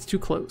anyone who gets too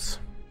close.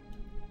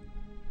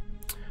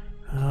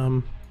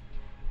 Alright,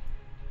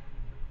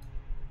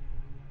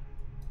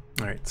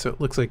 so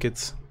it looks like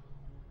it's...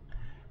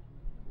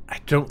 I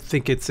don't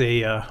think it's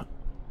a...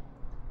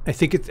 I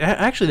think it's...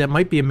 Actually, that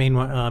might be a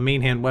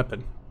main hand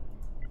weapon.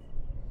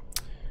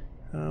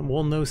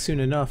 We'll know soon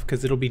enough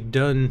because it'll be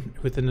done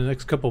within the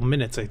next couple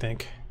minutes, I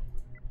think.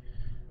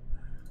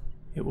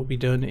 It will be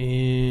done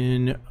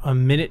in a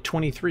minute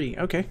 23.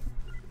 Okay.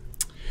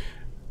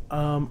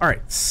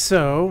 Alright,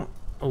 so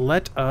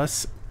let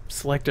us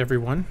select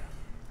everyone.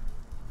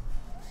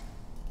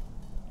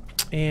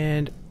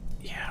 And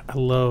yeah, I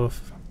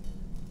love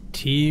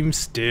Team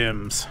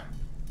Stims.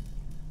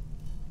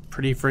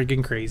 Pretty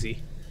friggin'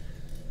 crazy.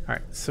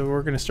 Alright, so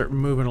we're gonna start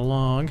moving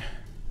along.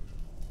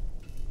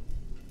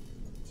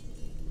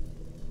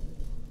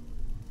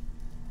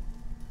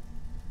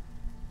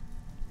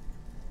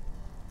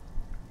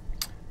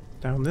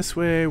 Down this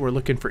way, we're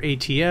looking for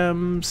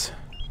ATMs,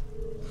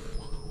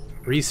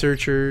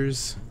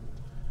 researchers,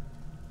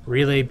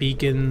 relay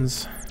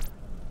beacons.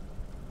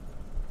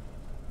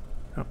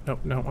 Oh, no,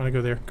 don't want to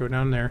go there. Go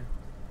down there.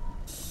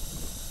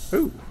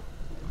 Ooh.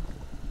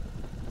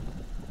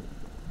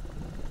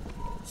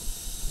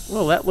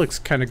 Well, that looks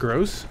kind of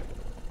gross.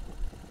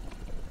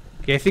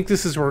 Yeah, I think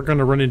this is where we're going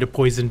to run into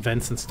poison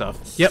vents and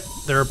stuff. Yep,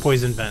 there are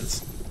poison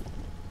vents.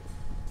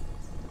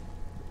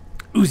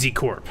 Uzi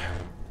Corp.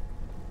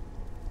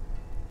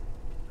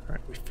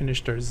 Alright, we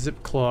finished our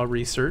Zip Claw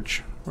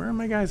research. Where are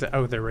my guys at?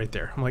 Oh, they're right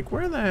there. I'm like,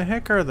 where the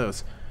heck are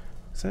those?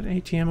 Is that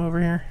an ATM over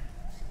here?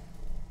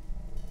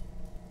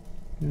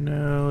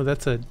 No,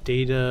 that's a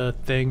data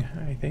thing,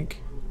 I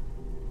think.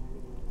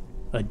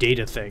 A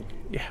data thing.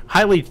 Yeah,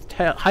 highly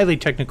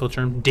technical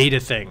term, data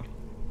thing.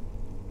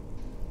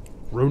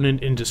 Ronin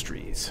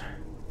Industries.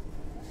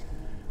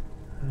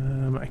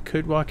 I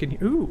could walk in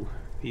here. Ooh,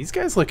 these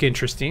guys look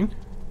interesting.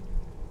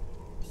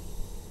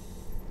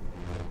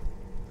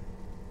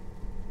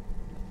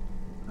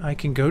 I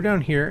can go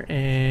down here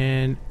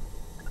and...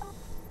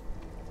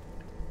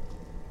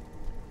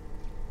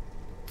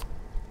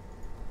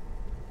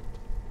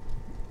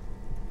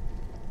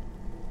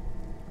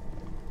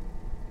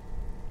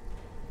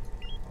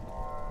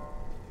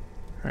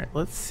 Alright,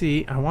 let's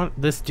see. I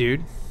want this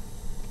dude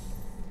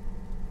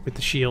with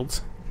the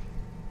shields.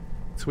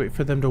 Let's wait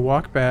for them to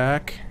walk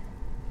back.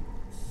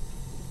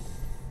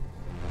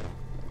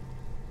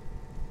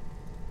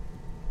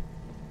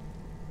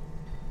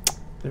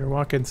 They're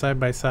walking side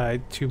by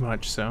side too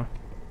much, so.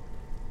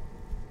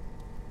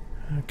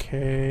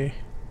 Okay.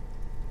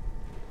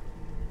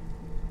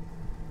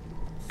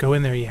 Go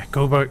in there, yeah.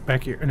 Go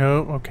back here. No,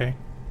 okay.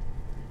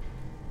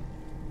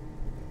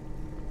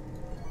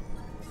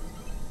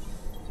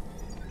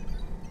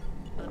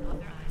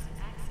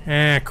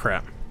 Ah,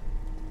 crap.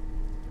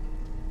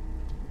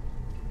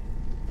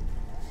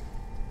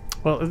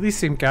 Well, at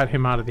least it got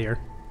him out of the air.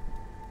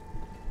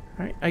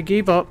 Alright, I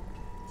gave up.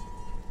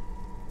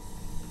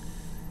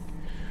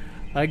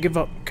 I give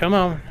up. Come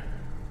on.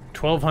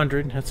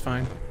 1200, that's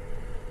fine.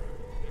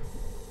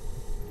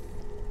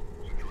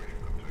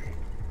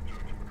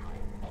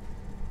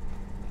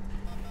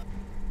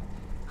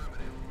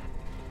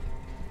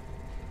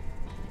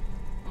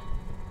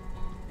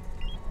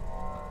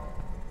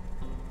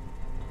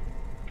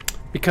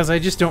 Because I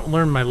just don't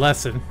learn my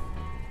lesson.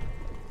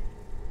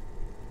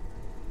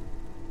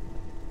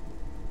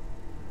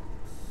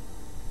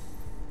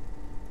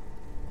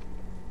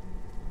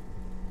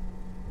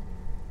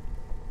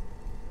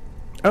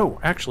 Oh,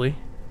 actually.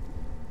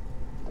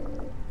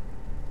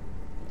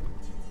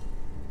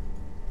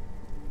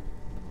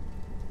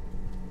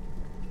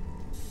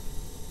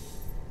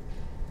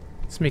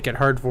 Let's make it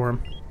hard for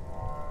him.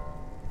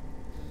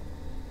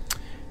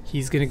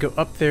 He's gonna go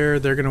up there,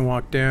 they're gonna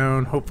walk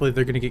down. Hopefully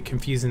they're gonna get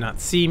confused and not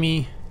see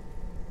me.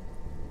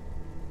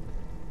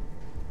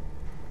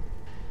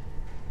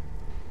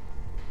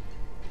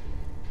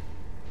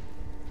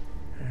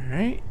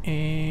 Alright,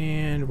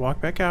 and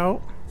walk back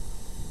out.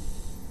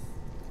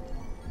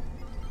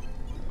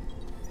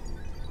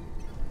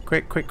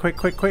 Quick, quick, quick,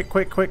 quick, quick,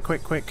 quick, quick,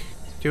 quick, quick.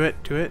 Do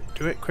it, do it,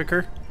 do it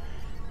quicker.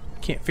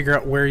 Can't figure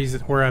out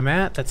where I'm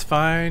at, that's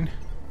fine.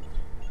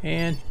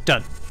 And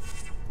done.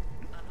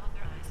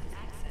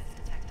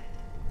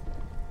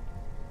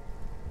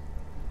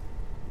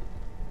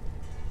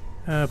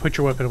 Put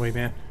your weapon away,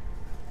 man.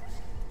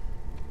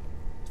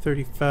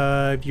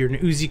 35, you're an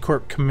Uzi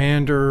Corp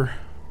commander.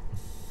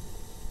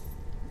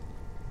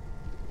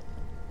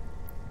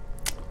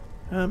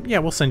 Yeah,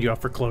 we'll send you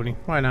off for cloning.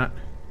 Why not?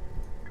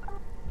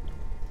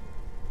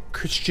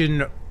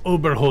 Christian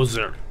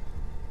Oberhoser.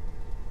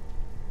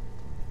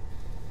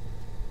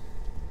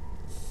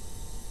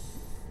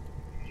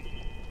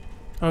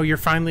 Oh, you're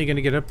finally going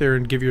to get up there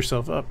and give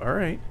yourself up. All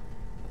right.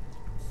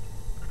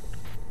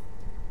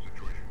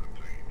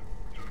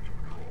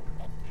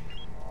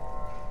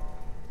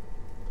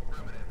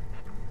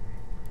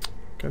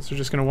 Guess we're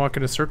just going to walk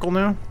in a circle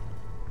now.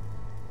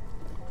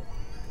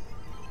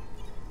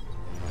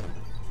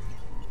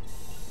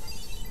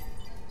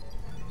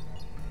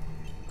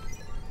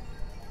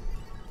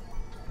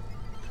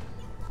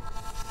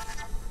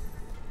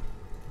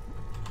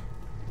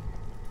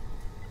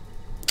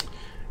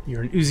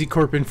 You're an Uzi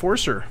Corp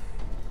enforcer.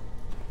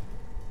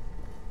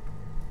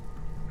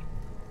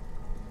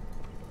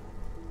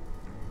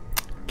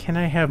 Can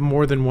I have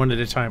more than one at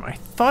a time? I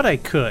thought I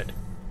could.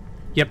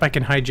 Yep, I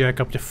can hijack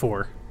up to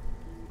 4.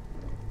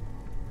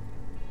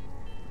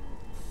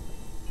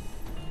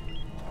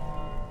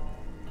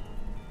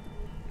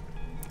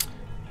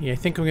 Yeah, I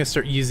think I'm going to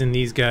start using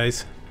these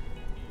guys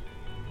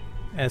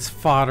as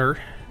fodder,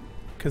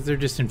 because they're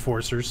just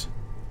enforcers.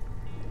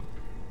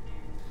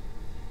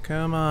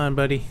 Come on,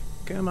 buddy.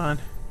 Come on.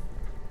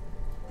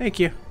 Thank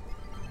you.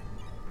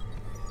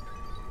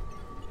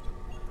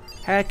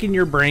 Hacking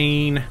your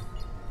brain.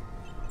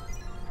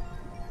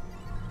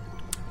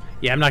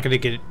 Yeah, I'm not going to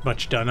get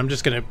much done. I'm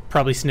just going to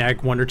probably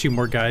snag 1 or 2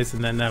 more guys,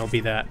 and then that'll be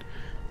that.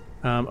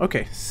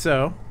 Okay,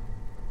 so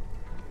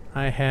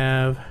I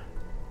have...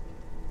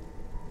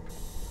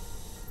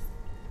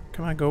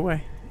 Come on, go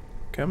away.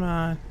 Come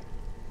on.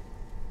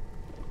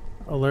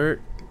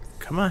 Alert.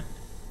 Come on.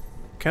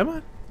 Come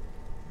on.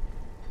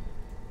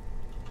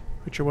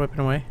 Put your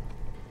weapon away.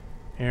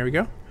 There we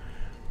go.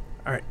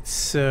 Alright,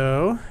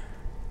 so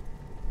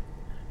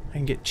I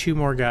can get 2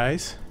 more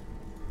guys.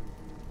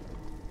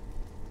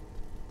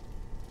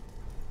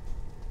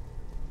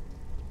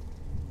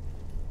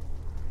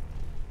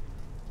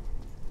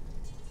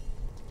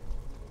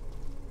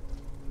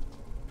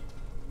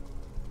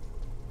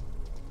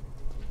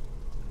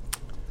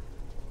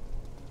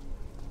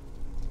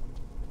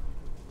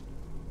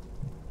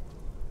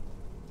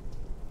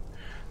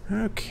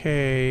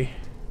 Okay.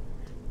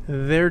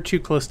 They're too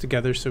close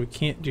together, so we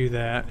can't do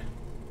that.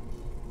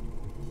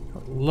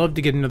 I'd love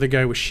to get another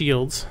guy with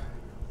shields.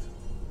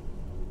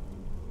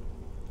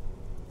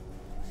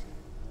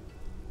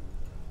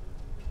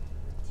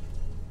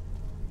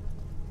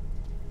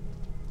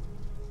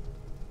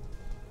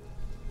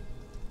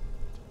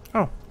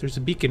 Oh, there's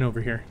a beacon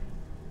over here.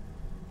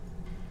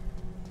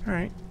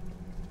 Alright.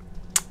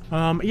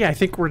 Yeah, I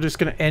think we're just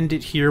gonna end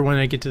it here when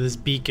I get to this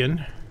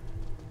beacon.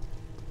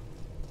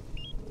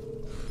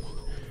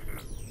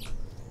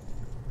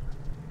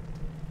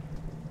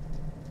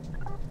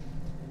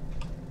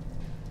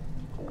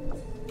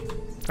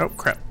 Oh,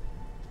 crap.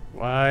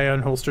 I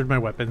unholstered my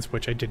weapons,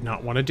 which I did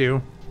not want to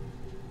do.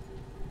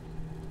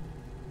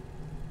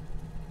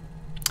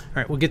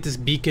 Alright, we'll get this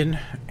beacon,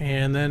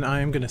 and then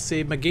I'm going to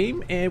save my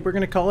game, and we're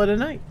going to call it a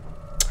night.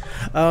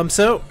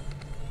 So,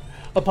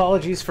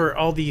 apologies for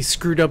all the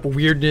screwed up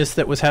weirdness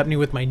that was happening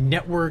with my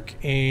network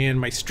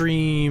and my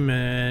stream,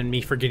 and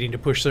me forgetting to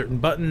push certain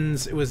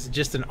buttons. It was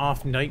just an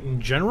off night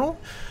in general.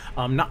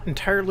 Not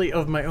entirely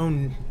of my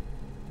own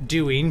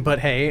doing, but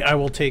hey, I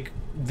will take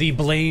the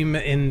blame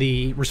and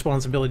the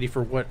responsibility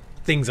for what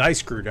things I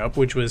screwed up,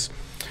 which was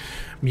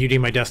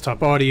muting my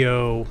desktop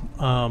audio,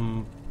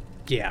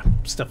 yeah,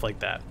 stuff like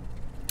that.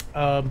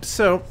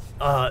 So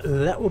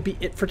that will be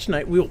it for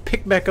tonight. We will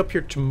pick back up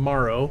here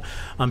tomorrow.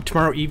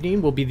 Tomorrow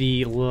evening will be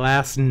the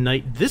last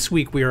night. This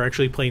week we are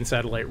actually playing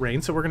Satellite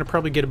Reign, so we're going to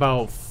probably get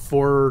about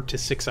 4 to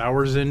 6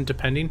 hours in,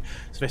 depending.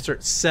 So if I start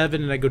at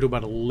 7 and I go to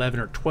about 11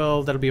 or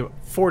 12, that'll be about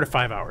 4 to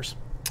 5 hours.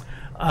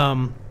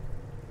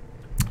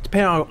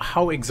 Depending on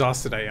how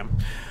exhausted I am.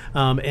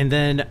 And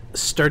then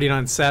starting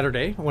on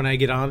Saturday, when I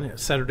get on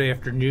Saturday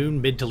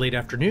afternoon, mid to late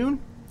afternoon,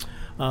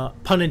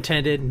 pun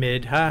intended,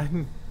 mid,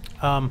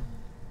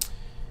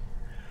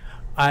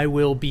 I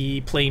will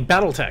be playing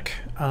Battletech.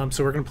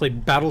 So we're going to play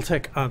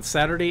Battletech on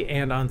Saturday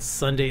and on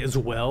Sunday as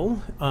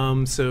well.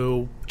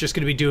 So just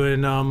going to be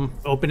doing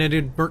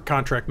open-ended merc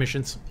contract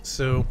missions.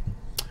 So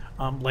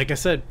like I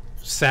said,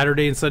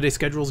 Saturday and Sunday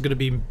schedule is going to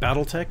be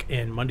Battletech,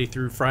 and Monday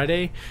through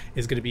Friday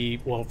is going to be,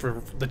 well,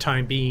 for the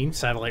time being,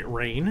 Satellite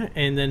Reign,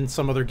 and then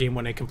some other game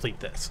when I complete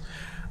this.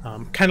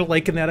 Kind of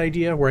liking that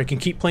idea where I can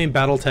keep playing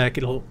Battletech.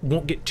 It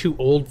won't get too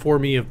old for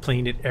me of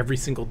playing it every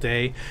single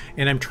day,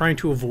 and I'm trying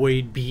to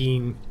avoid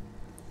being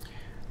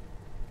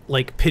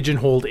like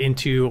pigeonholed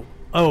into,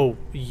 oh,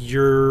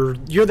 you're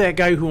that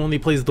guy who only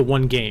plays the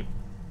one game.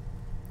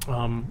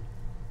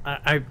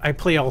 I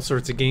play all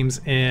sorts of games,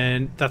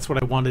 and that's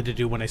what I wanted to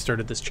do when I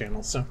started this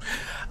channel. So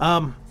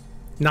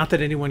not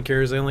that anyone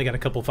cares. I only got a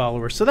couple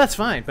followers, so that's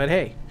fine. But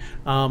hey,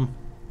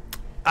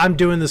 I'm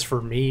doing this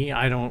for me.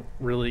 I don't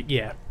really,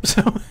 yeah.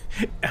 So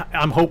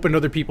I'm hoping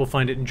other people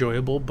find it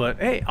enjoyable, but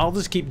hey, I'll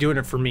just keep doing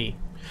it for me.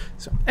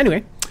 So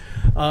anyway,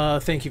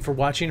 thank you for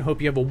watching.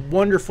 Hope you have a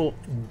wonderful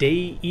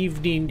day,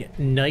 evening,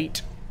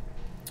 night,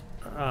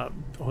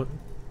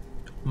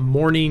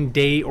 morning,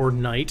 day, or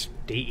night.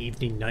 Day,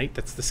 evening, night,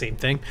 that's the same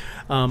thing.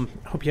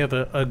 Hope you have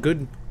a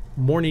good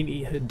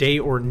morning, day,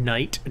 or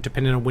night,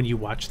 depending on when you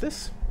watch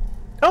this.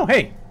 Oh,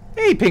 hey,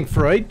 Pink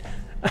Floyd.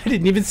 I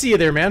didn't even see you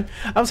there, man.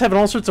 I was having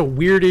all sorts of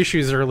weird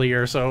issues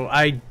earlier, so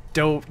I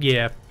don't,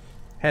 yeah,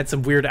 had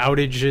some weird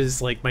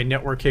outages, like my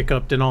network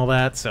hiccuped and all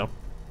that, so.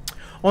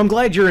 Well, I'm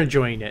glad you're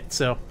enjoying it.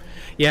 So,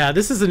 yeah,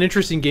 this is an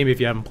interesting game if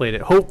you haven't played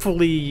it.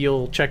 Hopefully,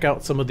 you'll check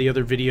out some of the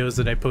other videos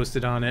that I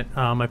posted on it.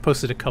 I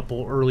posted a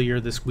couple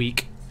earlier this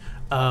week.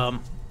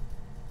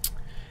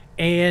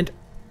 And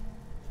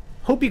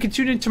hope you can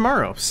tune in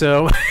tomorrow.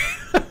 So,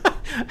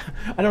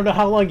 I don't know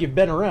how long you've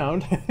been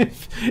around.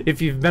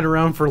 If you've been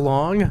around for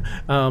long,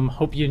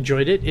 hope you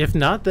enjoyed it. If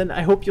not, then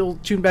I hope you'll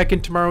tune back in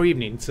tomorrow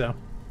evening. So.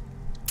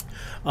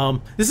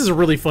 This is a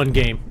really fun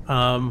game.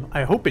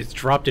 I hope it's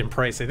dropped in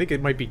price. I think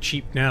it might be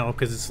cheap now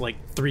because it's like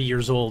 3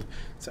 years old.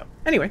 So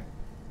anyway,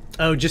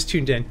 oh, just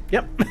tuned in.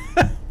 Yep.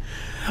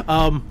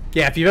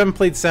 Yeah, if you haven't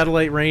played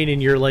Satellite Reign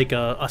and you're like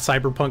a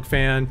Cyberpunk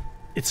fan,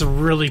 it's a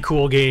really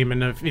cool game.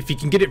 And if you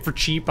can get it for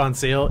cheap on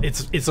sale,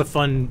 it's a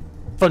fun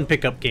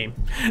pickup game.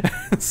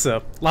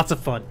 So lots of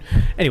fun.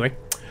 Anyway,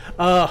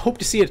 hope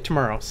to see you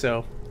tomorrow.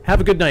 So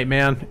have a good night,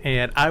 man,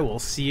 and I will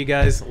see you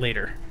guys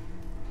later.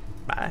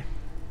 Bye.